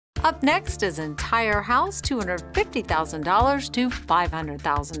Up next is entire house, $250,000 to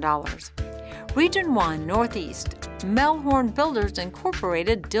 $500,000. Region 1 Northeast, Melhorn Builders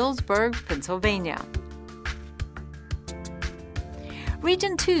Incorporated, Dillsburg, Pennsylvania.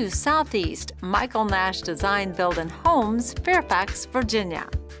 Region 2 Southeast, Michael Nash Design Build and Homes, Fairfax, Virginia.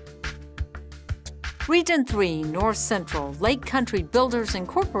 Region 3 North Central, Lake Country Builders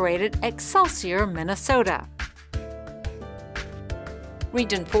Incorporated, Excelsior, Minnesota.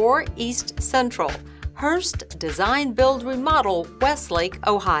 Region 4 East Central, Hearst Design Build Remodel, Westlake,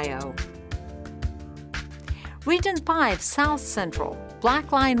 Ohio. Region 5 South Central,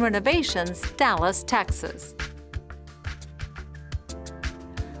 Blackline Renovations, Dallas, Texas.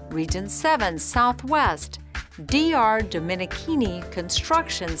 Region 7 Southwest, DR Domenichini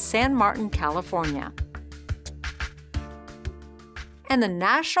Construction, San Martin, California. And the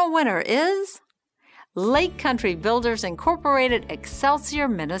national winner is Lake Country Builders Incorporated, Excelsior,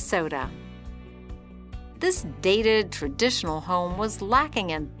 Minnesota. This dated, traditional home was lacking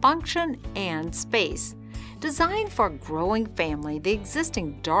in function and space. Designed for a growing family, the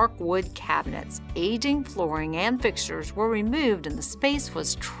existing dark wood cabinets, aging flooring, and fixtures were removed and the space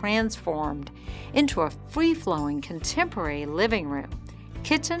was transformed into a free-flowing contemporary living room,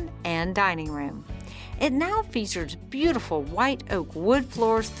 kitchen, and dining room. It now features beautiful white oak wood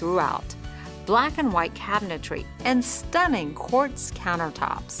floors throughout, black and white cabinetry, and stunning quartz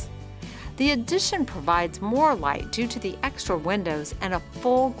countertops. The addition provides more light due to the extra windows and a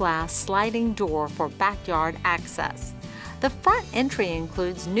full glass sliding door for backyard access. The front entry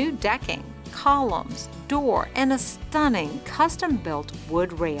includes new decking, columns, door, and a stunning custom-built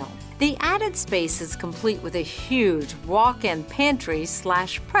wood rail. The added space is complete with a huge walk-in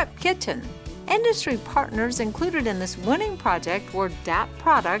pantry/prep kitchen. Industry partners included in this winning project were DAP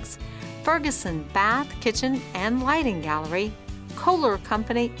Products, Ferguson Bath, Kitchen, and Lighting Gallery, Kohler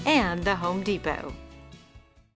Company, and the Home Depot.